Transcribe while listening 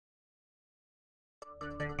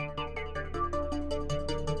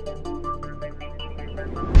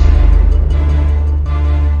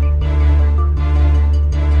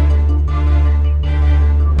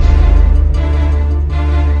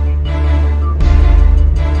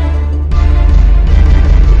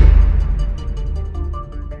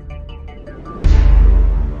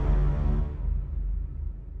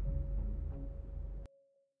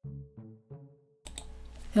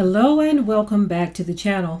Hello and welcome back to the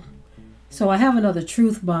channel. So I have another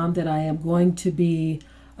truth bomb that I am going to be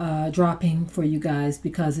dropping for you guys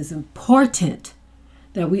because it's important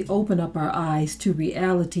that we open up our eyes to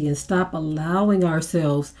reality and stop allowing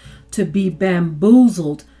ourselves to be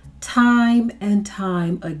bamboozled time and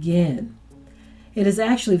time again. It is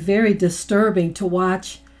actually very disturbing to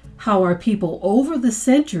watch how our people over the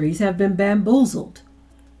centuries have been bamboozled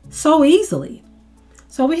so easily.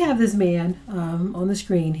 So we have this man on the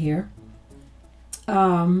screen here.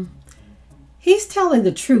 He's telling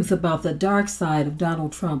the truth about the dark side of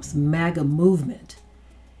Donald Trump's MAGA movement.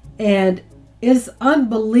 And it's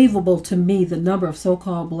unbelievable to me the number of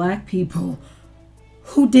so-called black people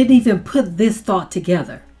who didn't even put this thought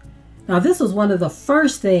together. Now, this was one of the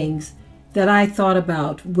first things that I thought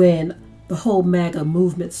about when the whole MAGA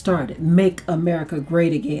movement started. Make America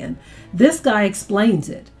Great Again. This guy explains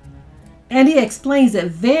it. And he explains it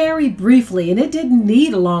very briefly, and it didn't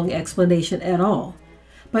need a long explanation at all.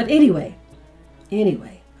 But anyway,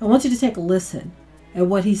 I want you to take a listen at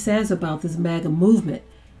what he says about this MAGA movement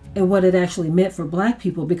and what it actually meant for black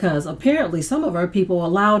people, because apparently some of our people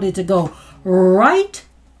allowed it to go right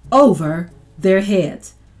over their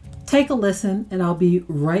heads. Take a listen, and I'll be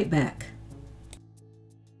right back.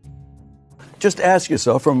 Just ask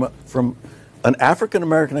yourself from an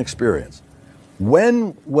African-American experience,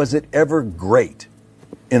 when was it ever great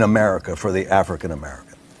in America for the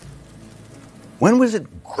African-American? When was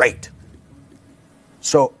it great?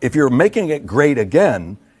 So if you're making it great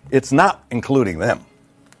again, it's not including them.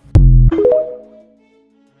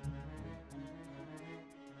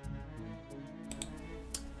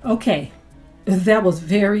 Okay, that was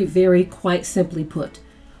very quite simply put.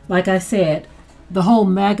 Like I said, the whole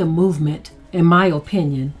MAGA movement, in my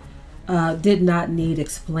opinion, did not need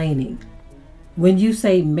explaining. When you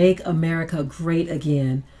say make America great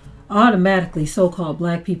again, automatically so-called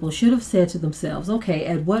black people should have said to themselves, okay,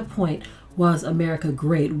 at what point was America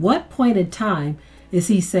great? What point in time is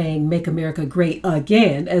he saying make America great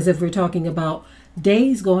again, as if we're talking about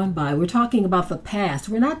days going by? We're talking about the past.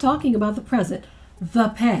 We're not talking about the present, the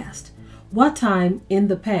past. What time in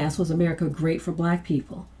the past was America great for black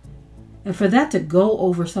people? And for that to go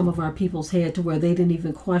over some of our people's head to where they didn't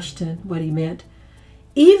even question what he meant,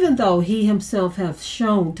 even though he himself has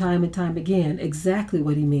shown time and time again exactly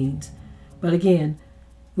what he means. But again,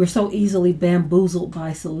 we're so easily bamboozled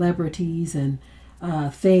by celebrities and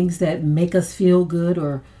things that make us feel good,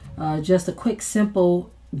 or just a quick,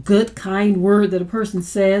 simple, good, kind word that a person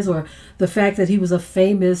says, or the fact that he was a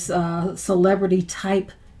famous celebrity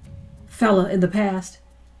type fella in the past.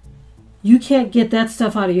 You can't get that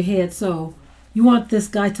stuff out of your head, so you want this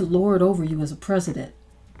guy to lord over you as a president.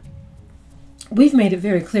 We've made it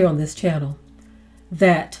very clear on this channel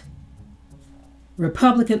that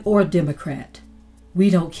Republican or Democrat, we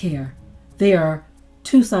don't care. They are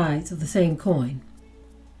two sides of the same coin.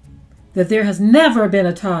 That there has never been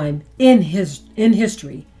a time in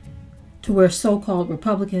history to where so-called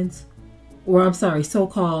Republicans,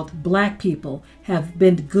 so-called black people have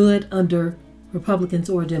been good under Republicans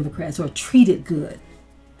or Democrats, or treated good.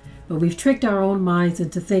 But we've tricked our own minds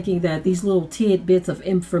into thinking that these little tidbits of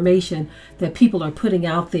information that people are putting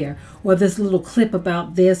out there, or this little clip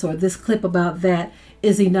about this or this clip about that,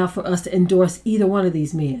 is enough for us to endorse either one of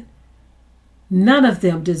these men. None of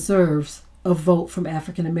them deserves a vote from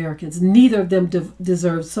African Americans. Neither of them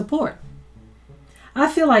deserves support. I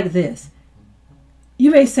feel like this.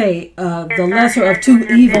 You may say the lesser of two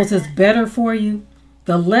evils is better for you.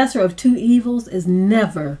 The lesser of two evils is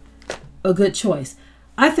never a good choice.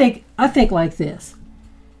 I think like this.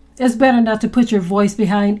 It's better not to put your voice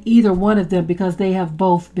behind either one of them, because they have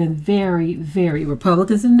both been very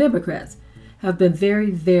Republicans and Democrats have been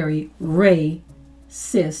very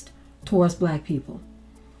racist towards black people.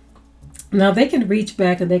 Now, they can reach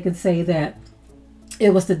back and they can say that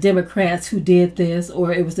it was the Democrats who did this,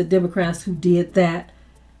 or it was the Democrats who did that.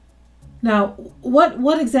 Now,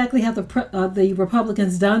 what exactly have the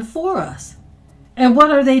Republicans done for us? And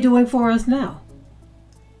what are they doing for us now?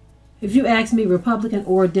 If you ask me, Republican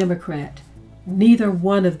or Democrat, neither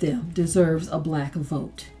one of them deserves a black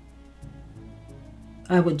vote.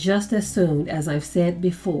 I would just as soon, as I've said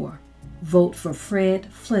before, vote for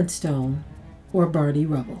Fred Flintstone or Barney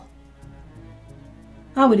Rubble.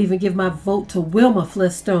 I would even give my vote to Wilma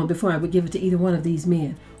Flintstone before I would give it to either one of these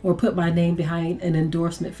men, or put my name behind an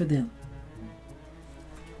endorsement for them.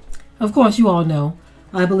 Of course, you all know,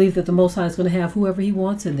 I believe that the Most High is going to have whoever he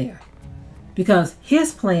wants in there, because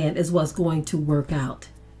his plan is what's going to work out.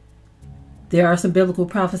 There are some biblical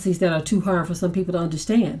prophecies that are too hard for some people to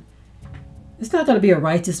understand. It's not going to be a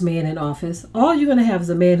righteous man in office. All you're going to have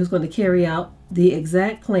is a man who's going to carry out the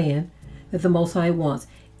exact plan that the Most High wants,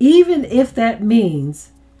 even if that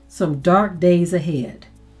means some dark days ahead.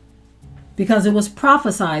 Because it was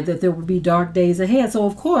prophesied that there would be dark days ahead. So,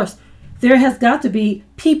 of course, there has got to be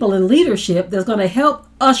people in leadership that's going to help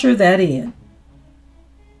usher that in.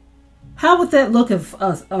 How would that look if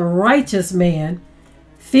a righteous man,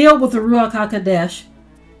 filled with the Ruach HaKodesh,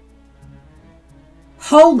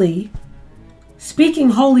 holy,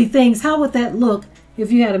 speaking holy things, how would that look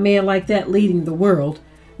if you had a man like that leading the world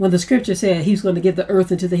when the scripture said he's going to give the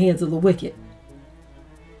earth into the hands of the wicked?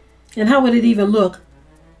 And how would it even look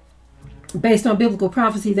based on biblical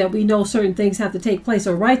prophecy that we know certain things have to take place?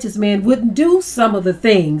 A righteous man wouldn't do some of the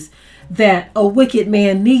things that a wicked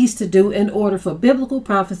man needs to do in order for biblical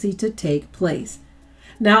prophecy to take place.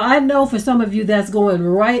 Now, I know for some of you that's going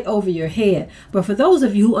right over your head, but for those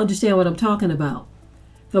of you who understand what I'm talking about,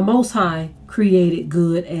 the Most High created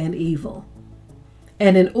good and evil.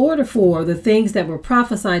 And in order for the things that were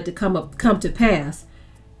prophesied to come to pass,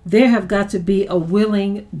 there have got to be a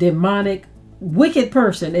willing, demonic, wicked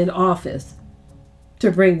person in office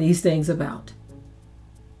to bring these things about.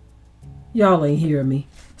 Y'all ain't hearing me.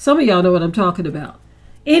 Some of y'all know what I'm talking about.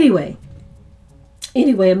 Anyway,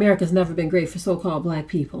 America's never been great for so-called black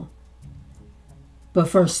people. But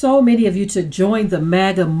for so many of you to join the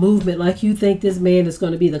MAGA movement like you think this man is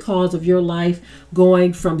going to be the cause of your life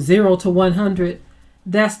going from 0 to 100,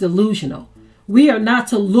 that's delusional. We are not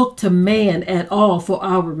to look to man at all for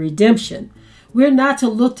our redemption. We're not to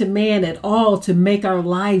look to man at all to make our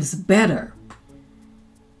lives better.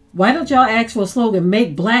 Why don't y'all ask for a slogan,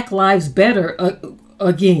 make black lives better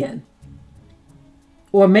again?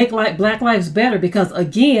 Or make black lives better, because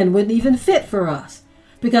again wouldn't even fit for us.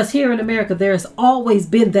 Because here in America, there has always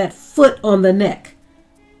been that foot on the neck.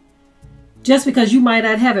 Just because you might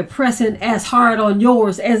not have it pressing as hard on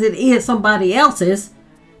yours as it is somebody else's,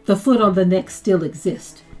 the foot on the neck still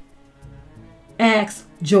exists. Ask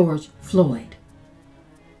George Floyd.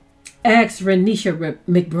 Ask Renisha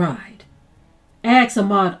McBride. Ask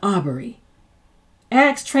Ahmaud Arbery.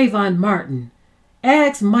 Ask Trayvon Martin.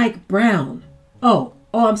 Ask Mike Brown. Oh,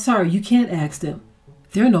 I'm sorry, you can't ask them.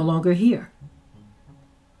 They're no longer here.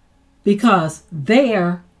 Because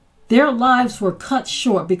their lives were cut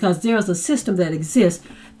short because there's a system that exists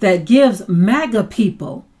that gives MAGA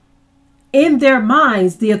people in their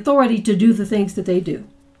minds the authority to do the things that they do.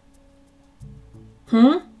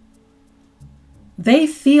 They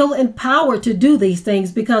feel empowered to do these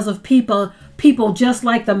things because of people just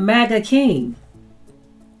like the MAGA king.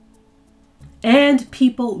 And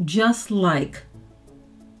people just like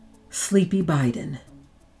Sleepy Biden.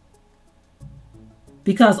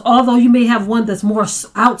 Because although you may have one that's more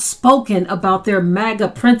outspoken about their MAGA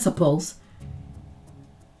principles,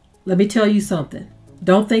 let me tell you something.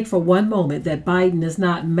 Don't think for one moment that Biden is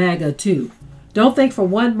not MAGA too. Don't think for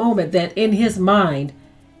one moment that in his mind,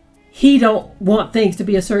 he don't want things to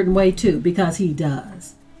be a certain way too, because he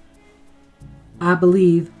does. I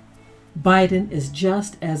believe Biden is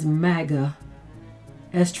just as MAGA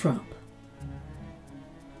as Trump.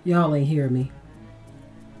 Y'all ain't hear me.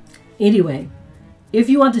 Anyway, if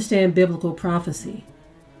you understand biblical prophecy,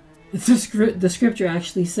 the scripture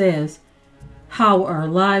actually says how our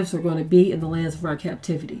lives are going to be in the lands of our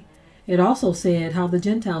captivity. It also said how the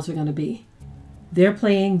Gentiles are going to be. They're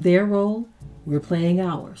playing their role. We're playing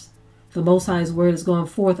ours. The Most High's word is going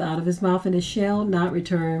forth out of his mouth, and it shall not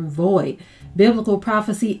return void. Biblical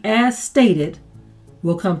prophecy, as stated,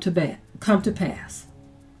 will come to pass.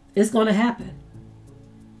 It's going to happen.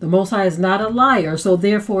 The Most High is not a liar, so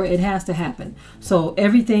therefore it has to happen. So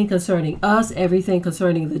everything concerning us, everything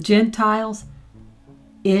concerning the Gentiles,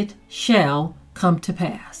 it shall come to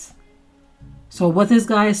pass. So what this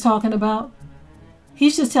guy is talking about,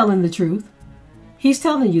 he's just telling the truth. He's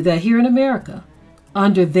telling you that here in America,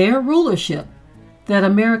 under their rulership, that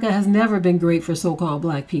America has never been great for so-called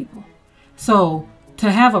black people. So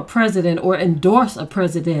to have a president or endorse a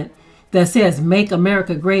president that says, make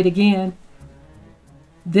America great again,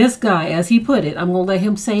 this guy, as he put it, I'm going to let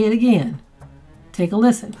him say it again. Take a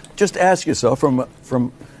listen. Just ask yourself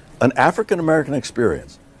from an African-American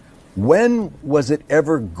experience, when was it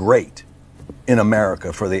ever great in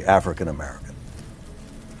America for the African-American?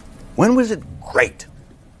 When was it great?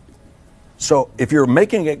 So if you're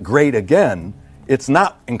making it great again, it's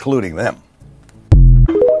not including them.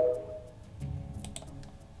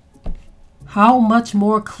 How much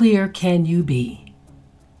more clear can you be?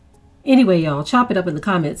 Anyway, y'all, chop it up in the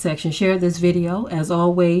comment section. Share this video. As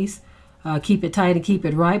always, keep it tight and keep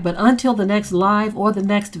it right. But until the next live or the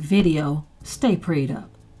next video, stay prayed up.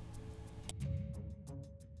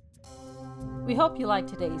 We hope you liked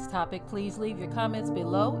today's topic. Please leave your comments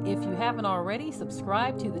below. If you haven't already,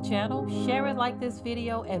 subscribe to the channel, share it like this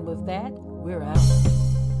video, and with that, we're out.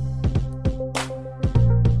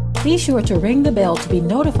 Be sure to ring the bell to be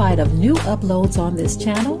notified of new uploads on this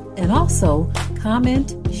channel, and also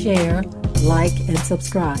comment, share, like, and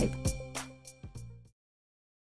subscribe.